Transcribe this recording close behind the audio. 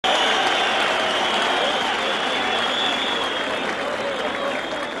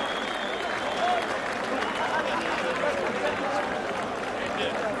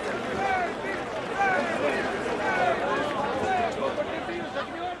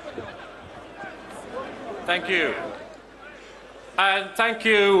Thank you. And thank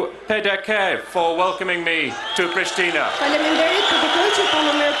you, PDK, for welcoming me to Pristina. Faleminderit PDK që po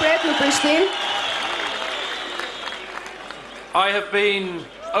më mirëpret në Prishtinë. I have been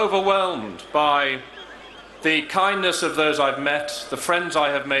overwhelmed by the kindness of those I've met, the friends I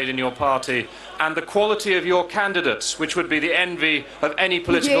have made in your party, and the quality of your candidates, which would be the envy of any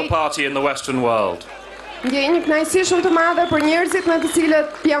political party in the Western world. Ndjej një kënaqësi shumë të madhe për njerëzit me të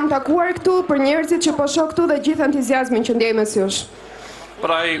cilët jam takuar këtu, për njerëzit që po shoh këtu dhe gjithë entuziazmin që ndjej mes jush. But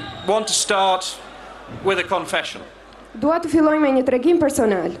I want to start with a confession. Dua të filloj me një tregim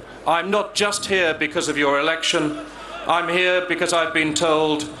personal. I'm not just here because of your election. I'm here because I've been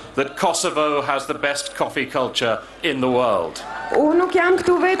told that Kosovo has the best coffee culture in the world. Unë nuk jam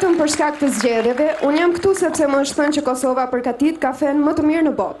këtu vetëm për shkak të zgjedhjeve, unë jam këtu sepse më është thënë që Kosova përgatit kafen më të mirë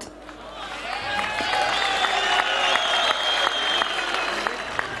në botë.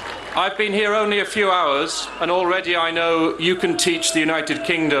 I've been here only a few hours, and already I know you can teach the United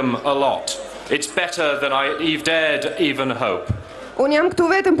Kingdom a lot. It's better than I've dared even hope. Unë jam këtu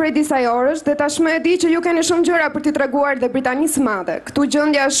vetëm prej disa orësh dhe tashmë e di që ju keni shumë gjëra për t'i treguar dhe Britanisë madhe. Këtu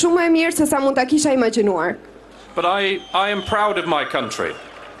gjendja është shumë e mirë se sa mund ta kisha imagjinuar. But I am proud of my country,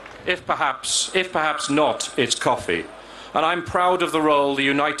 if perhaps not its coffee. And I'm proud of the role the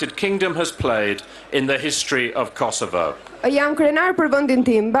United Kingdom has played in the history of Kosovo. Jam krenar për vendin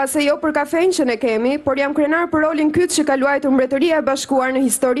tim, mbase jo për kafen që ne kemi, por jam krenar për rolin kyç që ka luajtur Mbretëria e Bashkuar në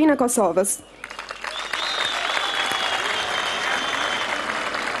historinë e Kosovës.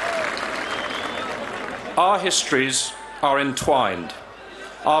 Our histories are entwined.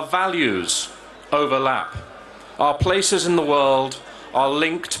 Our values overlap. Our places in the world are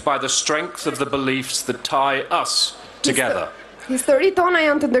linked by the strength of the beliefs that tie us together. Historitë tona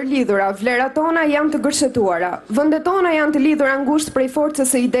janë të ndërlidhura, vlerat tona janë të gërshetuara, vendet tona janë të lidhura ngushtë prej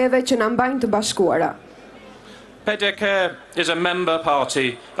forcës së ideve që na mbajnë të bashkuara. PDK is a member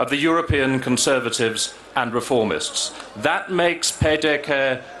party of the European Conservatives and Reformists. That makes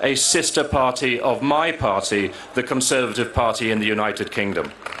PDK a sister party of my party, the Conservative Party in the United Kingdom.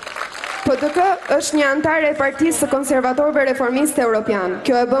 PDK është një antar e Partisë së Konservatorëve Reformistë Evropian.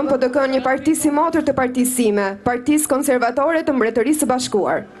 Kjo e bën PDK një parti si motër të partisë sime, Partisë Konservatore të Mbretërisë së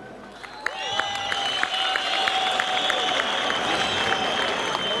Bashkuar.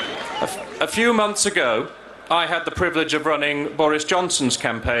 A few months ago, I had the privilege of running Boris Johnson's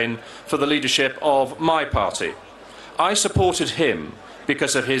campaign for the leadership of my party. I supported him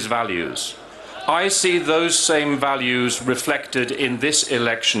because of his values. I see those same values reflected in this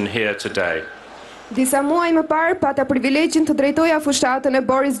election here today. Disa muaj më parë pata privilegjin të drejtoja fushatën e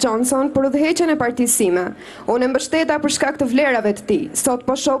Boris Johnson për udhëheqjen e partisë sime. Unë e mbështeta për shkak të vlerave të tij. Sot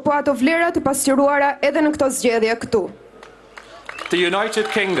po shoh po ato vlera të pasqyruara edhe në këto zgjedhje këtu. The United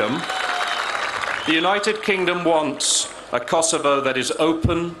Kingdom wants a Kosovo that is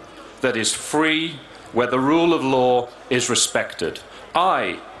open, that is free, where the rule of law is respected.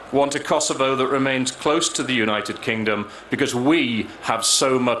 I want a Kosovo that remains close to the United Kingdom because we have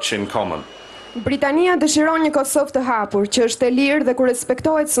so much in common. Britania dëshiron një Kosovë të hapur, që është e lirë dhe ku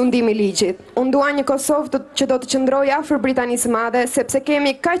respektohet sundimi i ligjit. Unë dua një Kosovë që do të qëndrojë afër Britanisë Madhe, sepse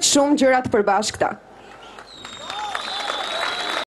kemi kaq shumë gjëra të përbashkëta.